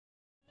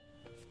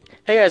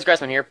Hey guys,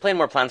 Grassman here, playing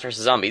more Plants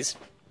vs. Zombies.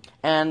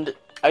 And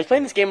I was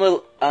playing this game a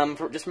little,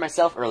 just for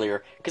myself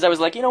earlier, because I was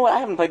like, you know what, I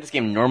haven't played this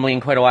game normally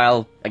in quite a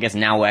while. I guess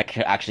now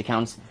actually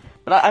counts.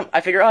 But I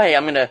figure, oh hey,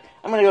 I'm gonna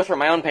go through at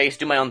my own pace,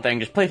 do my own thing,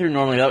 just play through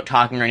normally without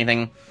talking or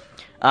anything.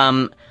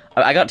 I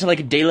got to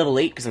like day level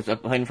 8, because I was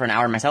playing for an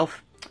hour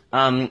myself.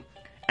 And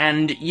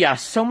yeah,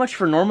 so much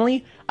for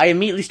normally. I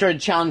immediately started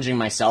challenging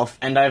myself,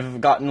 and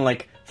I've gotten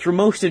like through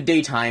most of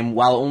daytime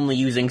while only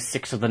using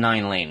 6 of the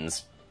 9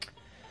 lanes.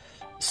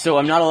 So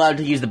I'm not allowed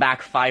to use the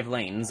back 5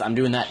 lanes. I'm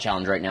doing that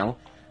challenge right now.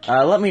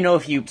 Let me know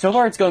if you... So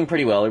far it's going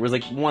pretty well. It was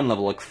like one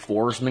level, like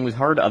 4 or something was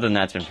hard. Other than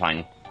that, it's been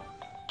fine.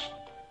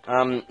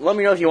 Let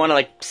me know if you want to,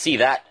 like, see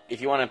that.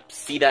 If you want to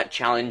see that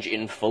challenge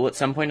in full at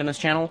some point on this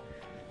channel.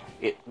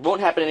 It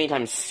won't happen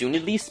anytime soon,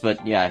 at least,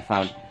 but yeah, I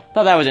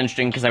thought that was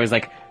interesting, because I was,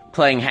 like,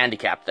 playing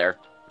handicap there.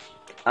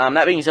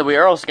 That being said, we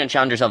are also going to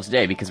challenge ourselves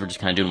today, because we're just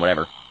kind of doing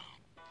whatever.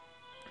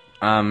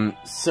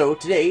 So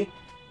today,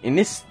 in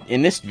this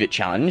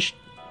challenge...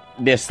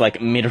 this, like,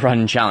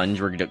 mid-run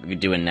challenge we're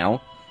doing now.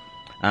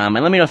 And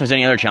let me know if there's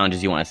any other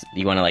challenges you want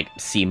to, like,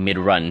 see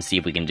mid-run, see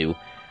if we can do.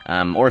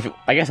 Or if,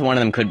 I guess one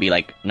of them could be,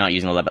 like, not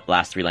using the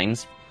last 3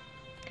 lanes.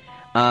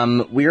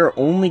 We're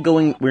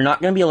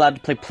not going to be allowed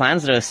to play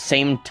plans that are the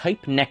same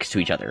type next to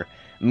each other.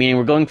 Meaning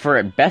we're going for,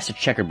 at best, a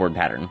checkerboard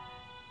pattern.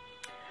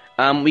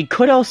 We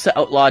could also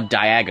outlaw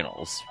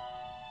diagonals.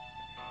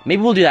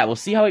 Maybe we'll do that. We'll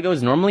see how it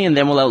goes normally, and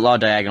then we'll outlaw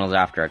diagonals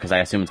after, because I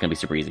assume it's going to be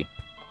super easy.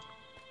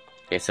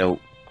 Okay, so...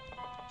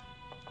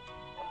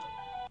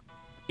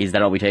 is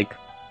that all we take?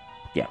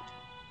 Yeah.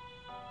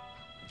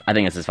 I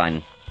think this is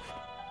fine.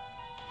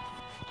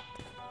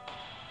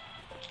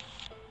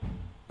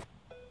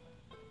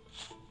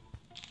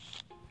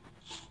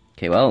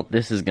 Okay, well,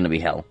 this is gonna be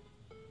hell.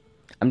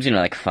 I'm just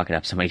gonna, like, fuck it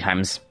up so many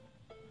times.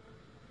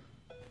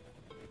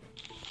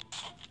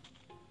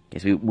 Okay,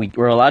 so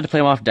we're allowed to play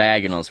them off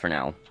diagonals for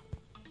now.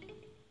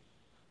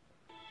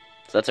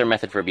 So that's our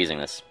method for abusing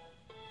this.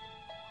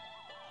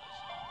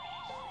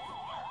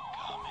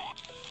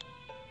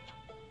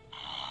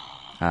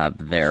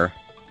 There.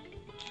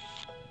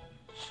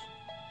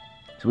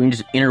 So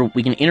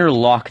we can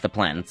interlock the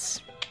plants.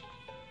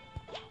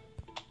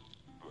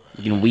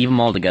 We can weave them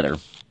all together.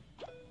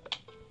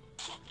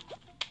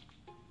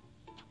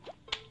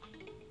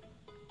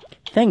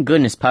 Thank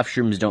goodness puff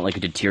shrooms don't, like,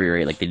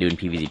 deteriorate like they do in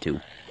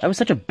PvZ2. That was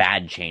such a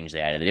bad change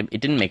they added. It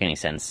didn't make any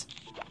sense.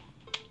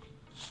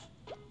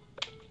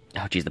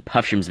 Oh jeez, the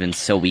puff shrooms have been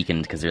so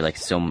weakened because they're, like,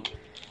 so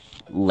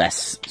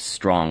less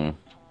strong.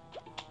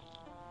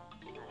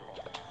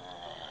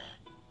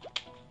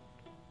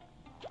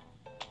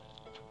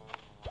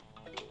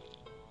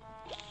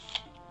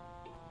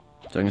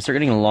 So I'm going to start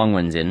getting the long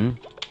ones in.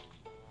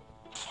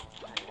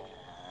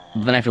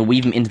 But then I have to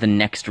weave them into the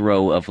next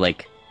row of,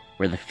 like,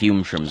 where the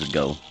fume shrooms would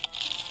go.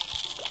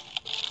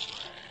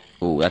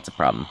 Ooh, that's a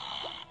problem.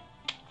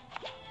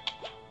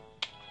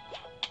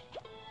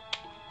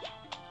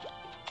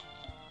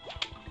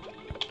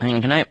 Hang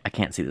on, I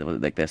can't see it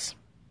like this.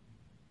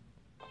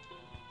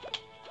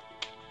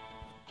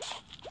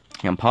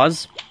 Hang on,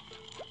 pause.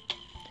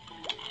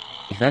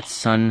 If that's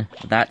sun,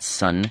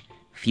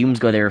 fumes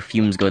go there,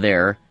 fumes go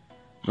there.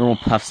 Normal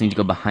puffs need to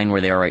go behind where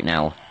they are right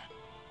now.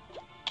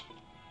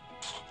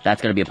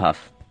 That's gonna be a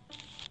puff.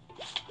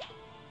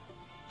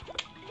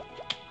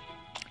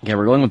 Okay,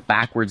 we're going with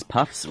backwards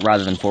puffs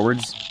rather than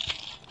forwards.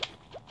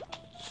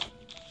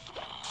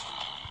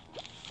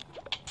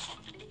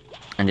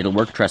 And it'll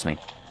work, trust me.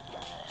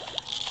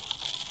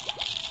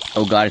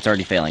 Oh god, it's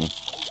already failing.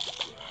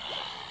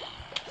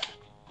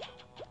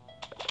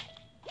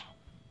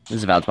 This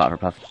is a valid spot for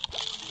puff.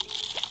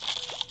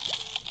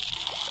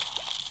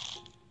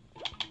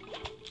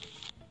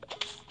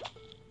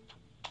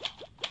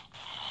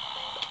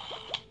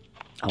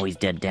 Oh, he's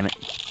dead, damn it.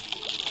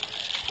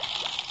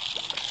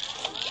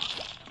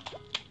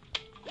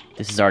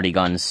 This has already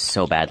gone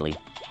so badly.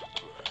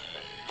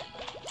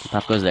 The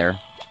puff goes there.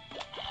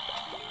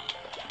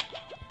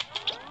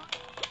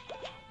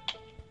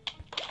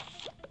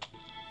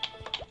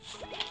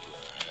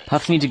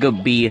 Puffs need to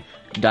be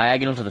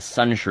diagonal to the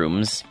sun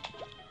shrooms.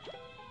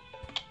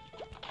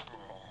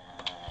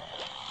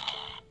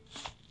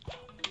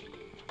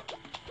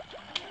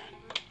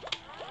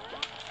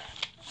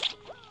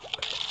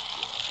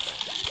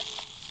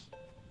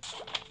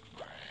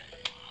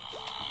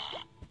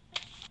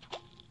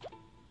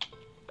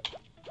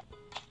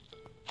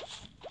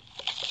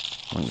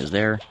 One goes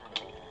there.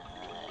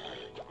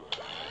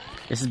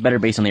 This is better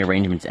based on the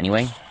arrangements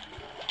anyway.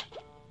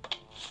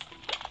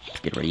 Let's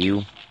get rid of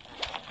you.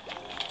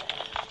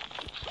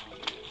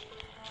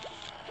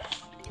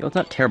 Well, it's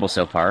not terrible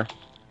so far.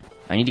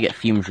 I need to get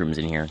fume shrooms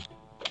in here.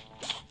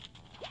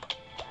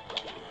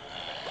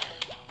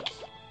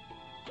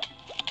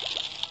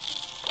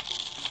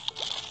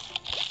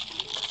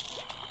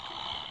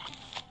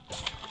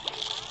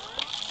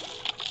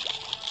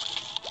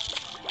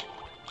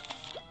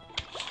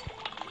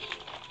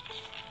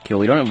 Okay, well,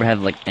 we don't ever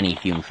have, like, any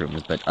fume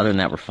shrooms, but other than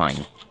that, we're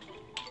fine.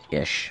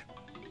 Ish.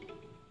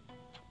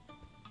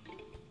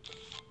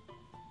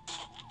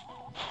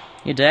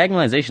 Yeah,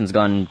 diagonalization's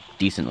gone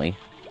decently.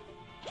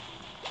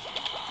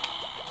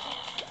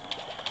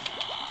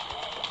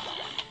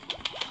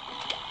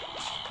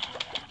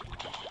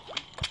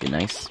 Okay,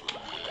 nice.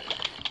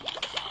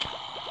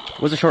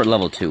 It was a short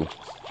level, too.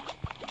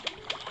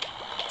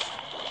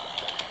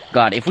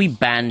 God, if we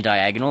ban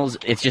diagonals,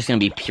 it's just gonna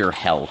be pure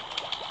hell.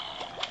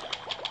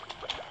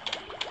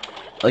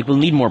 Like, we'll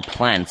need more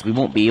plants. We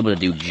won't be able to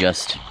do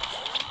just...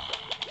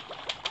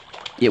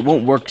 It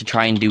won't work to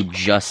try and do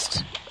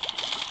just...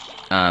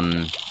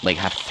 like,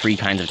 have 3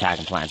 kinds of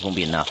attacking plants. It won't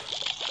be enough.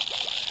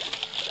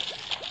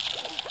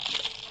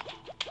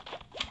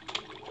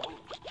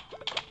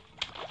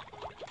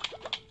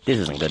 This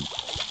isn't good.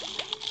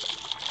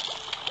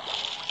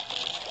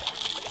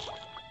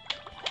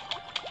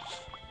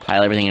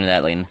 Pile everything into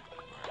that lane.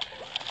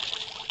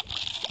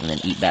 And then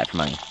eat that for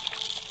money.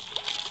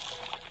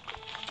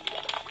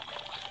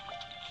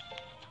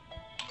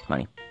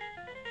 Money.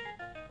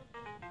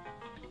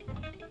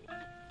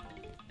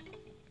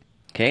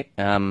 Okay,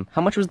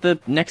 how much was the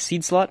next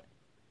seed slot?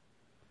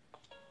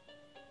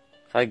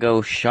 If I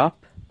go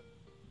shop...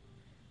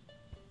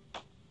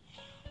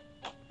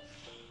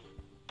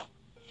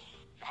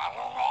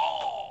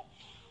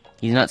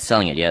 He's not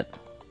selling it yet.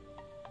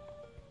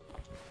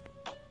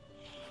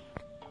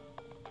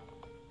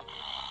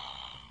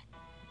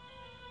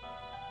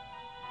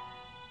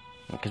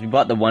 Because we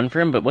bought the one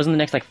for him, but wasn't the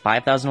next like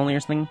 5,000 only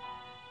or something?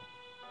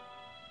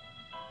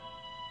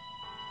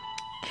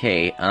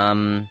 Okay,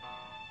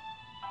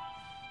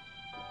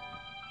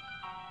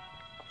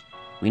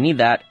 we need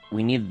that.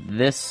 We need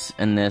this,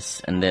 and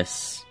this, and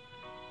this.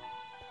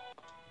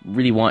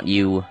 Really want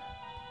you...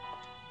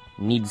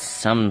 Need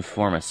some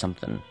form of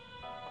something.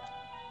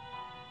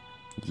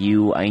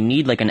 I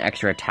need like an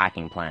extra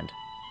attacking plant.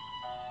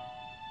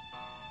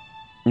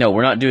 No,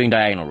 we're not doing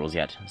diagonal rules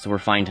yet, so we're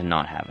fine to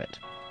not have it.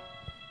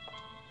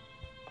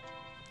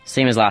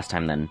 Same as last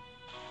time, then.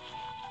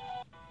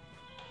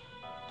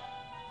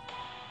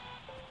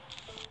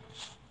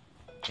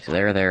 So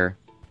there.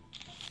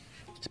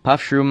 It's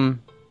Puff Shroom.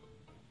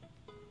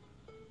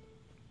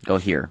 Go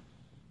here.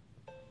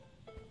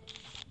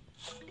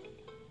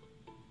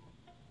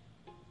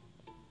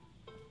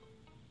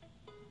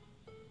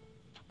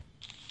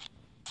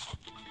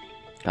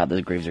 God,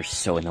 those graves are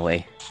so in the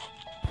way.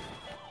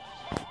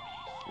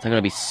 It's not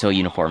gonna be so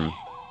uniform.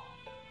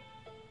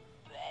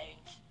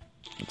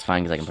 It's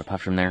fine, because I can put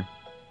Puff Shroom there.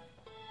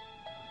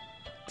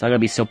 It's not gonna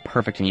be so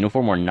perfect and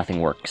uniform where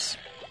nothing works.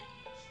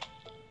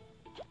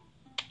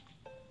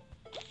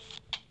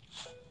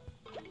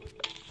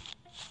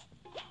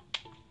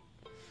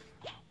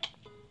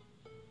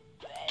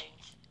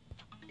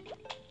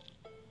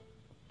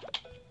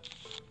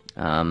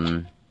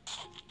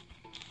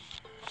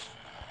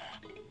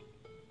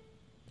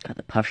 God,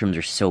 the Puff Shrooms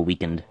are so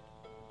weakened.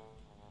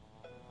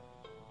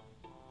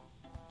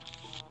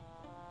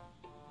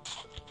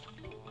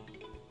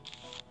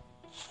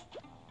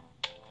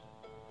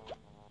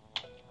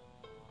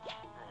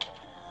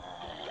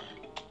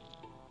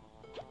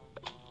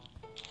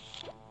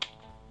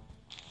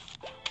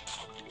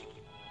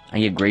 I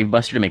need a Grave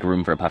Buster to make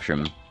room for a Puff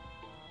Shroom.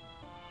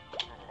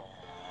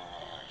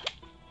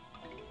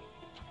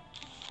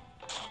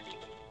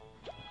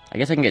 I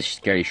guess I can get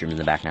Scary Shrooms in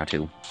the back now,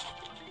 too.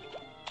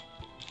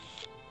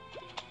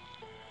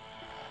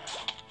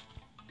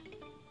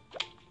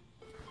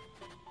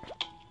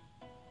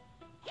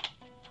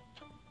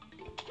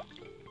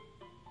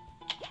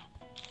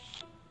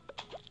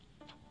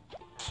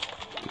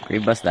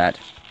 Grave Bust that.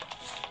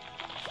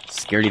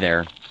 Scaredy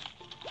there.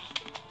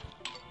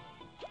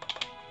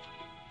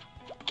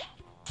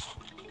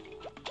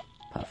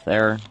 Puff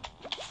there.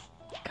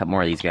 Cut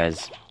more of these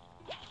guys.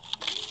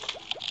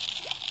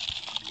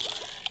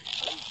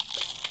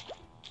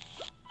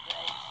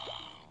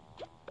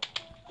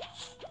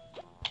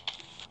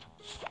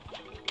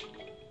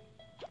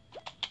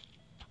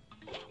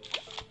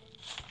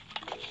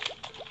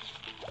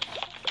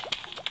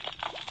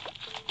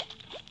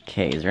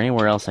 Okay, is there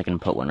anywhere else I can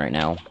put one right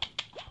now?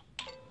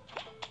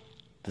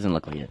 Doesn't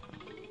look like it.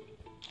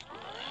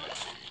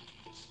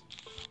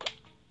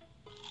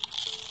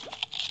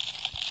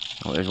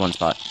 Oh, there's one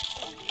spot.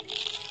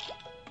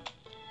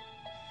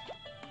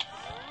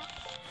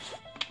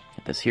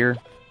 Get this here.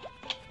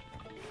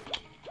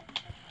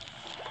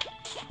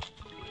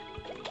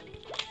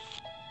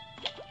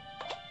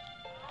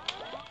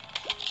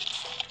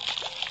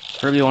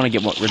 Probably want to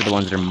get rid of the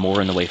ones that are more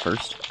in the way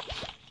first.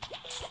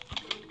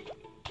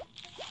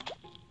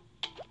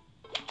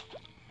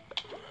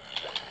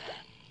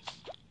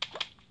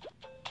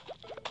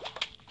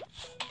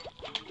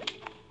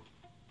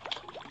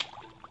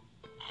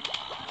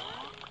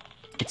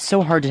 It's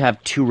so hard to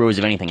have 2 rows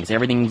of anything, because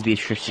everything needs to be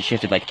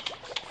shifted, like,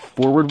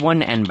 forward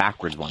one and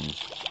backwards one.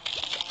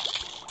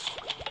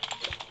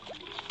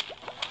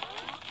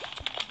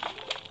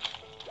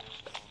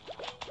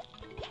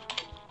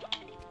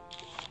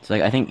 So,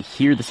 like, I think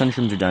here the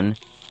Sunshrooms are done.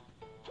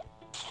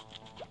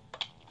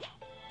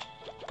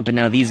 But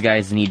now these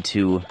guys need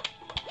to...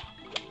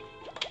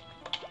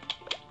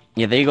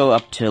 Yeah, they go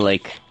up to,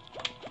 like...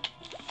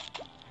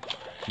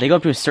 They go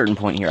up to a certain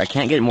point here. I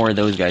can't get more of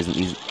those guys in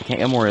these. I can't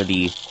get more of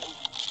the...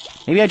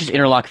 Maybe I just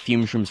interlock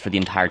fume shrooms for the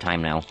entire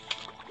time now.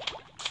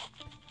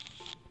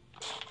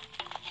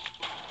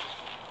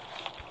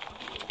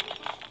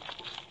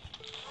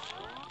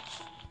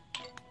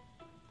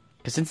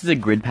 Because since it's a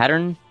grid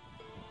pattern...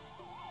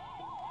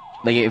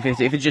 Like, if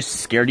it's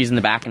just Scaredies in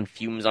the back and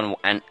fumes on...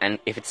 And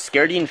if it's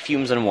Scaredie and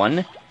fumes on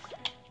one,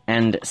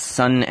 and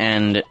Sun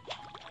and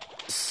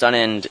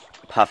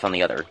Puff on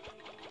the other...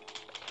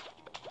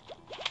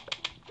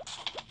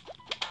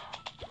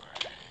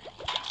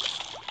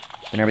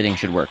 then everything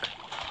should work.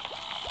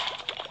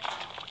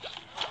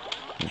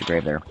 There's a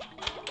grave there.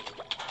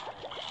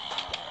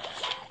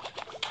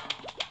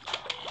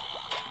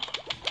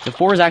 So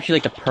 4 is actually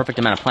like the perfect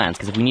amount of plants,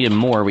 because if we needed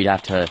more, we'd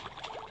have to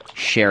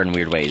share in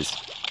weird ways.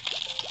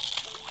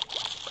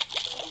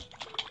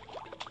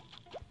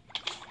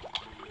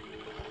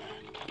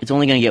 It's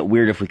only gonna get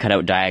weird if we cut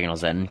out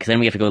diagonals then, because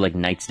then we have to go like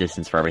knight's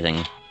distance for everything.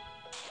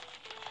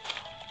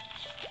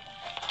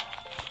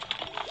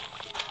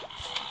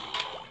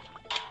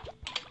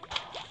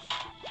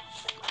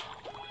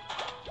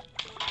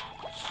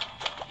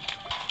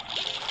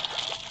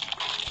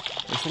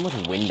 There's so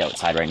much wind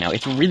outside right now.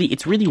 It's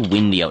really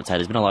windy outside.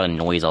 There's been a lot of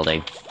noise all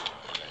day.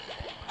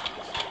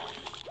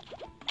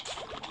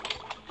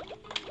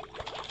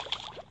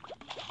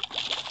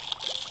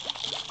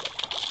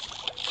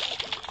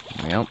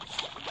 There we go.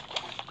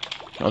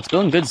 Well, it's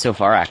going good so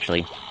far,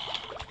 actually.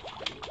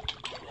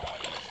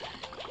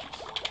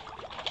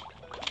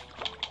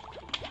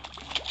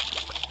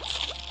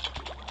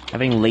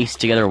 Having laced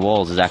together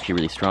walls is actually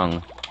really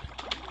strong.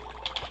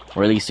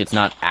 Or at least it's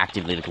not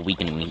actively like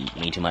weakening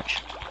me too much.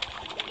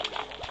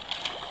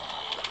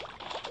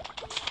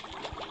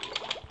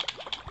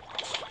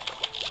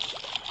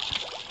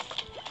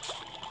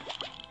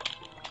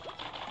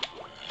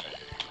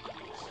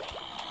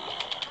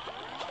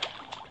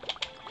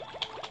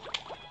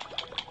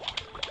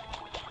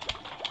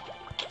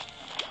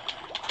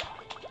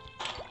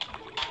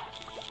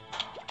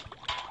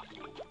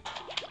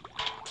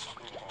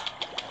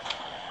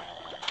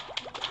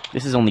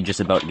 This is only just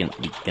about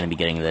gonna be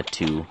getting the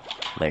 2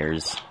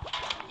 layers.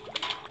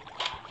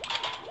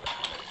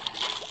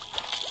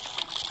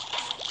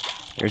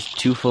 There's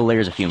 2 full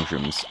layers of fume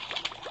shrooms.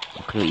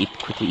 I'll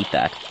quickly eat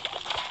that.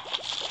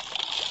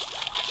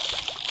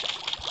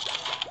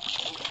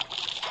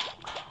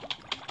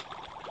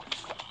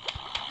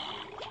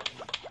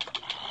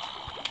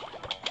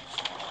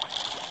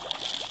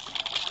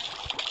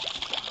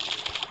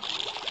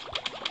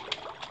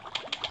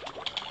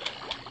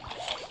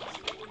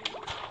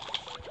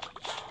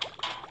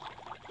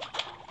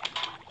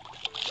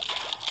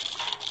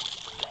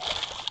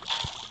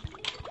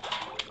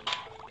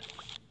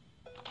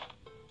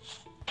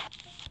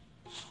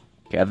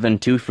 Okay, other than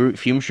 2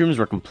 fume shrooms,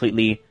 we're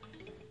completely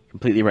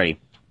ready.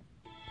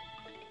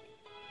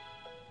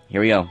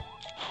 Here we go.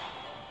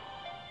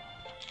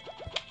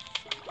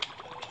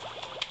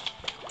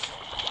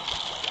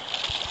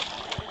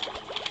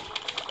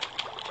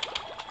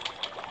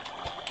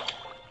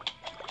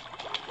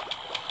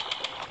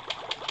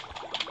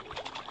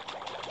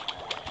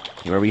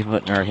 Where are we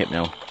putting our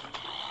hypno?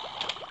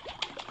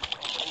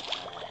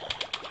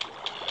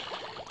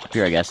 Up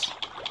here, I guess.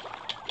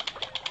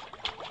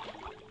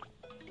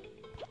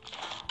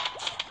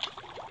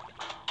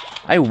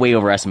 I way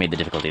overestimated the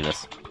difficulty of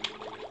this.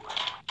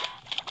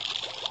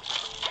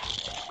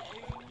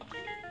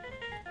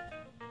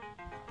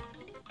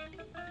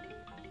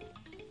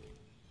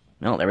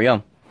 No, there we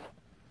go.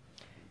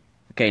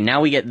 Okay,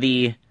 now we get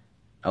the...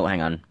 Oh,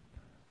 hang on.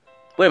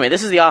 Wait a minute,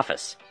 this is the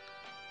office.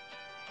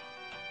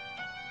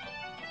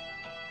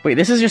 Wait,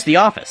 this is just the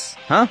office,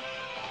 huh?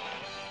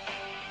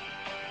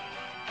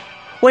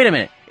 Wait a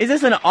minute, is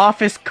this an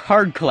office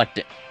card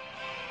collecting?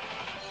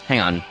 Hang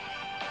on.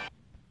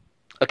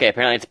 Okay,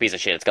 apparently it's a piece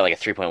of shit. It's got like a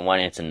 3.1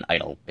 and it's an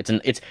idle. It's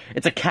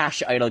a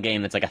cash idle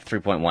game that's like a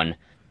 3.1.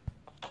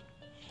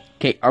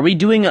 Okay, are we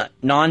doing a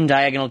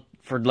non-diagonal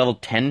for level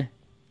 10?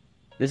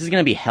 This is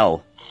gonna be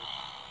hell.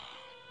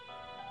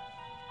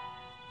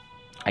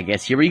 I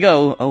guess here we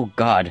go. Oh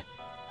god.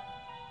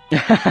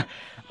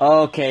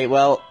 Okay,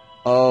 well,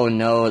 oh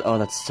no, oh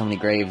that's so many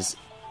graves.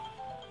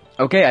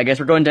 Okay, I guess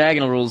we're going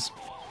diagonal rules.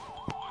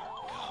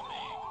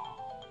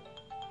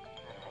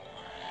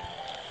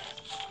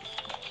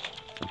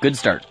 Good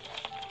start.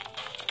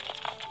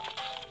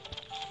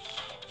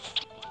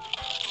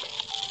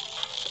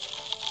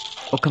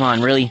 Oh, come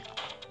on, really?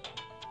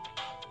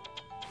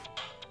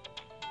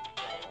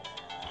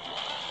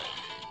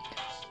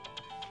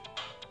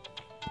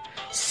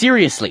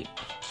 Seriously.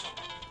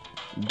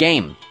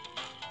 Game.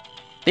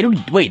 They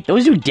don't... Wait,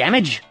 those do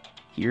damage?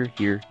 Here,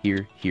 here,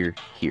 here, here,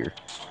 here.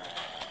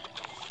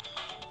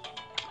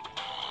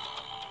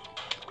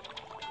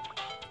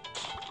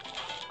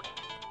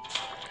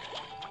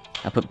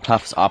 I put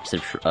Puff's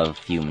opposite of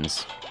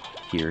fumes.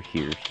 Here,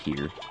 here,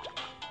 here.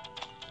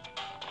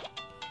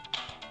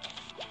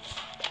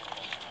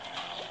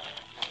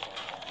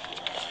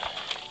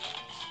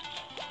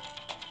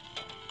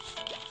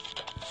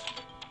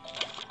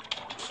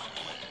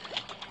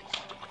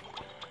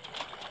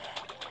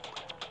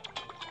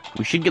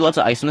 We should get lots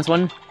of ice in this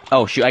one.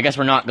 Oh, shoot, I guess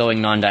we're not going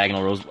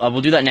non-diagonal rows.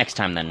 We'll do that next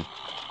time, then.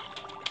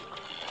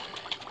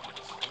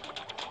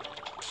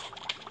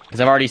 Because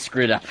I've already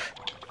screwed up.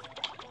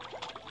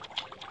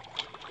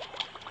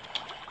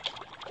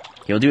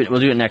 Okay, we'll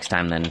do it next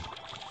time, then.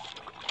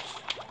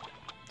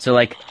 So,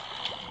 like...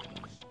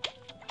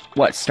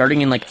 What,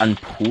 starting in, like,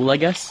 unpool, I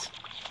guess?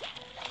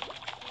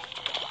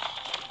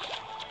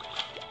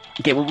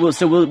 Okay,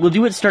 we'll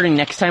do it starting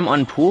next time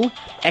on pool,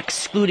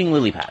 excluding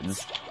lily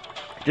pads.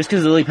 Just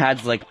because lily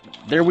pads, like,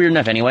 they're weird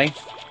enough anyway.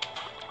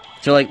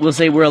 So, like, we'll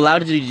say we're allowed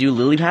to do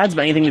lily pads,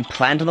 but anything we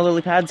plant on the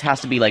lily pads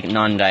has to be, like,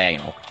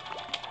 non-diagonal.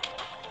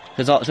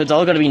 So it's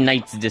all gotta be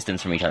knight's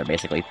distance from each other,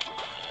 basically.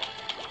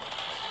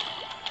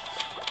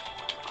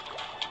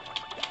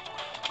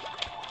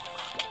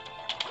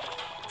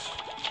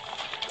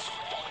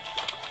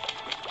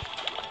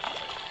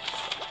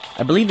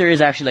 I believe there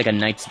is actually, like, a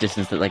knight's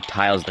distance that, like,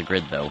 tiles the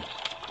grid, though.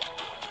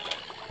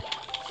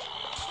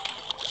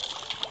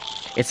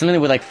 It's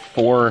something with, like,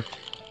 4...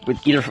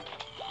 With either...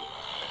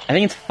 I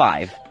think it's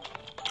 5.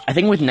 I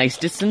think with knight's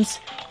distance,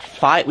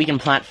 5... We can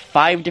plant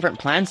 5 different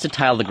plants to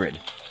tile the grid.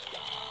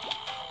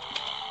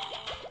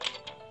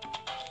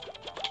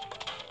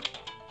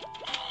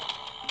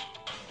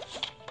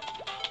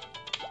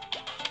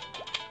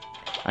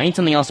 I need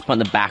something else to put in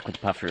the back with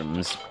the puff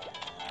shrooms.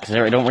 Because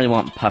I don't really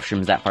want puff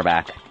shrooms that far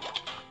back.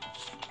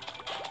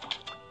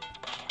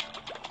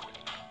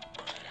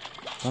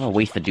 I don't want to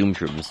waste the doom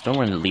shrooms. Don't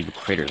want to leave the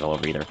craters all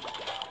over either.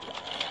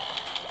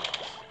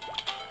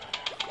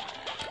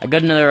 I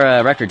got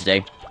another record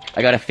today.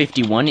 I got a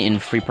 51 in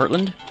Free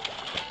Portland. And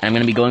I'm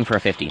going to be going for a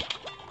 50.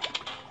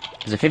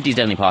 Because a 50 is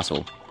definitely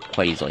possible.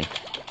 Quite easily.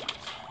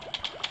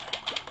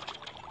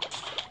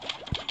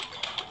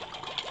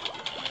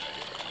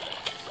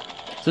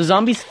 So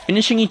zombies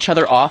finishing each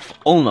other off,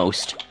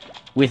 almost,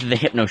 with the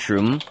Hypno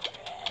Shroom,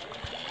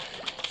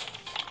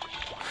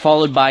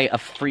 followed by a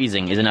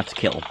freezing, is enough to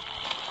kill.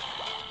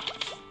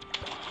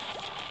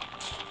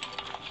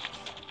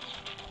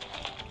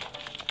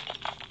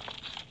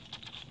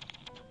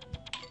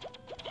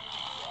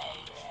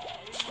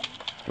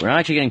 We're not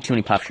actually getting too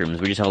many puff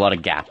shrooms, we just have a lot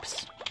of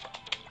gaps.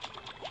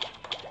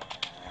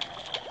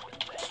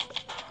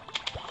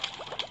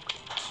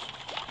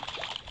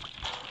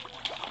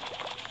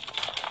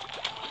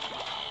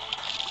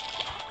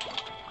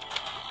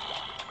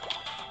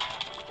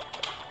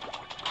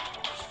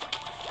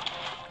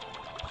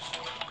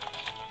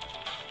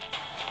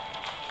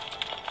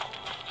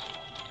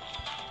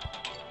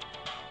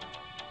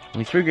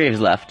 Only 3 graves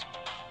left.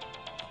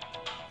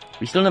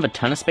 We still don't have a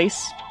ton of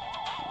space.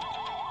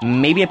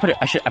 Maybe I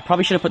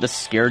probably should have put the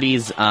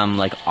Scaredies,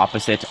 like,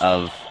 opposite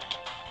of...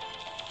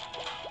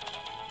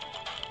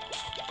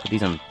 Put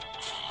these on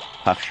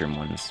puff shroom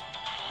ones.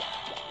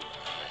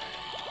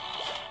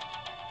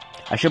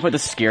 I should put the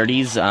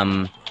Scaredies,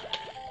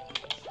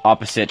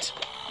 opposite...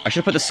 I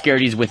should put the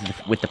Scaredies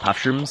with the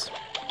puff shrooms.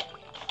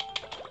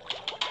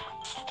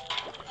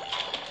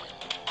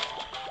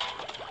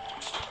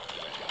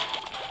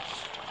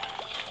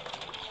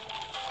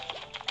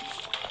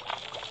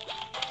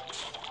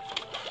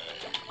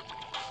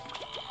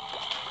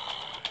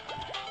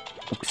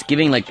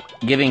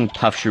 Giving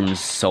puff shrooms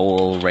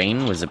soul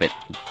rain was a bit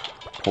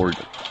poor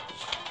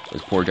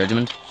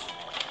judgment.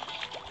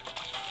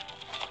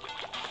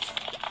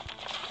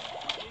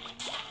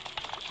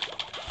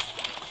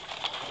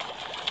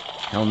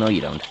 Hell no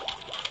you don't.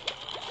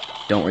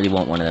 Don't really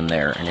want one of them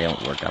there, and they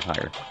don't work up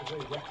higher.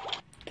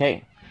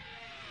 Okay.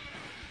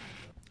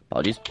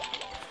 Apologies.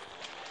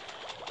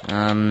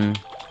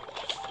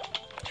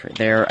 It's right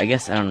there. I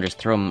guess, I don't know, just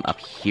throw them up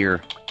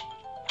here.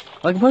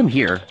 Well, I can put them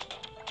here.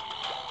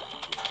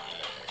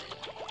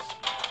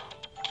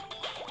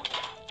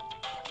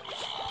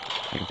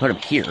 I can put them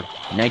here,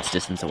 knight's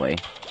distance away.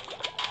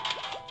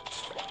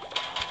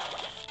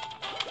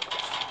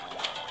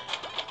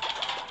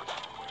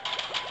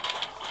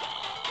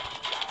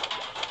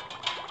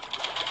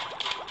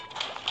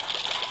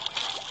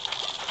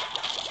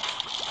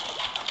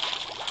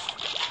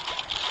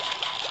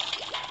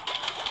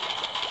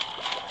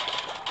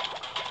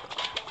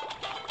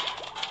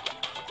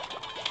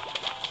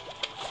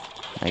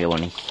 I get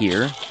one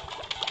here.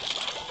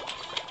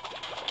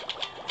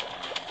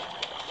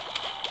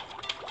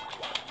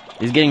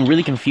 It's getting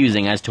really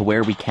confusing as to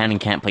where we can and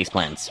can't place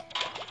plants.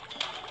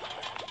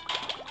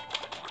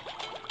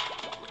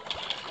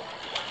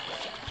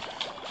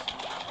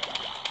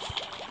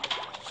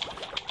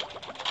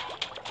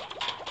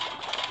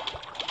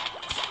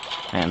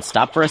 And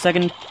stop for a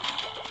second.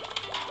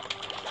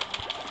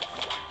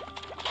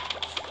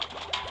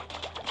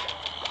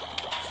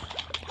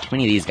 Too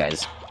many of these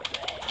guys.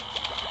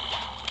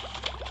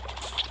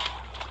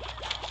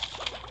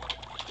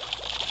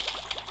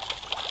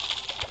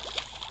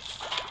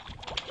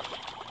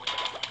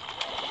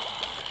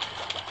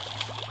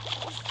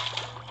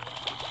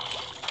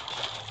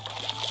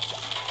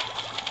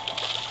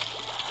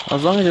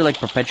 As long as they're, like,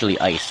 perpetually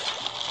iced.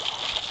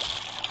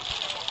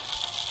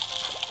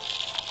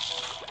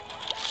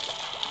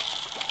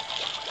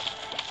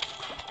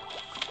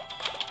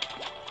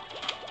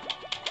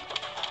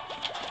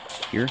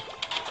 Here.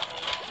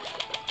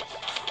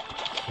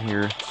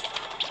 Here.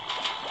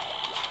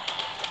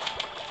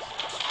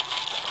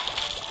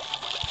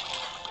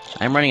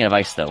 I'm running out of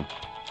ice, though.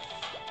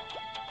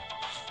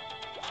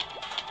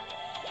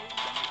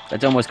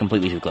 That's almost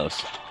completely too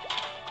close.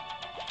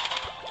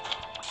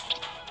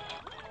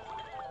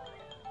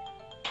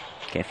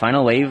 Okay,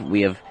 final wave.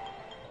 We have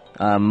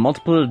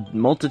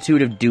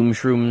multitude of doom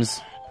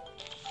shrooms.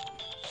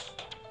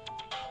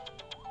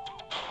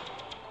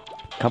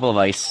 Couple of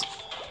ice.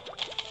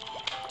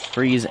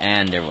 Freeze,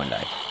 and everyone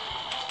die.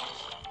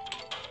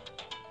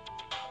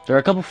 There are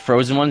a couple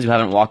frozen ones who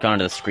haven't walked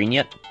onto the screen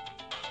yet.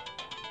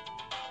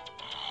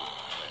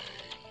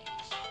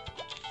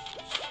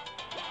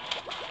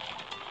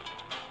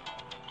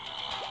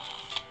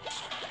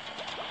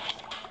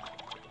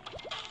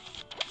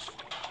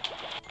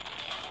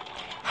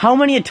 How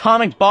many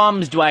atomic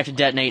bombs do I have to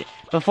detonate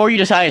before you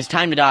decide it's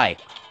time to die?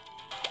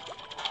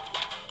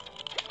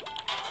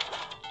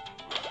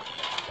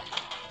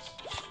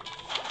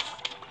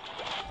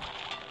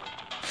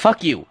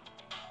 Fuck you.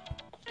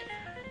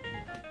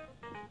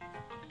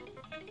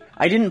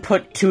 I didn't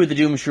put two of the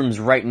doom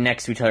shrooms right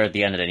next to each other at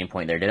the end at any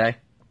point there, did I?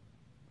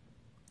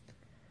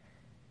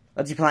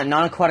 Let's you plant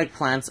non-aquatic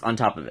plants on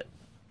top of it.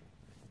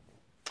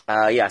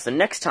 Yeah, so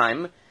next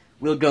time,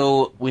 we'll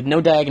go with no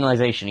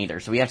diagonalization either,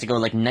 so we have to go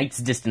like knight's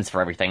distance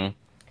for everything.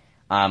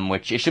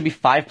 Which, it should be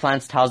 5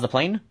 plants tiles the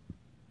plane.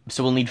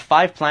 So we'll need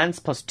 5 plants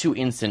plus 2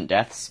 instant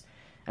deaths,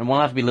 and one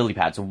will have to be lily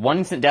pad. So 1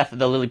 instant death of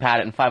the lily pad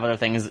and 5 other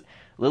things.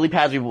 Lily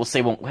pads we will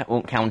say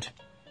won't count.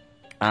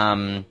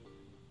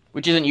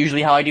 Which isn't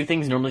usually how I do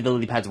things. Normally the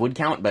lily pads would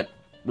count, but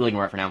we'll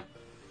ignore it for now.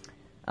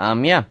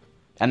 Yeah.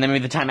 And then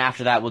maybe the time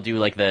after that we'll do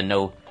like the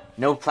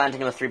no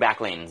planting of the 3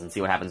 back lanes and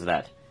see what happens with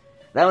that.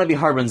 That might be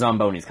hard when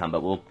Zombonis come,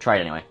 but we'll try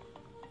it anyway.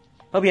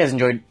 Hope you guys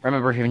enjoyed.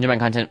 Remember, if you enjoyed my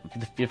content,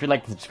 feel free to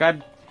like and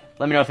subscribe.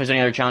 Let me know if there's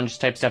any other challenge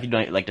type stuff you'd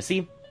like to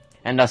see.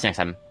 And I'll see you next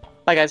time.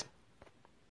 Bye, guys.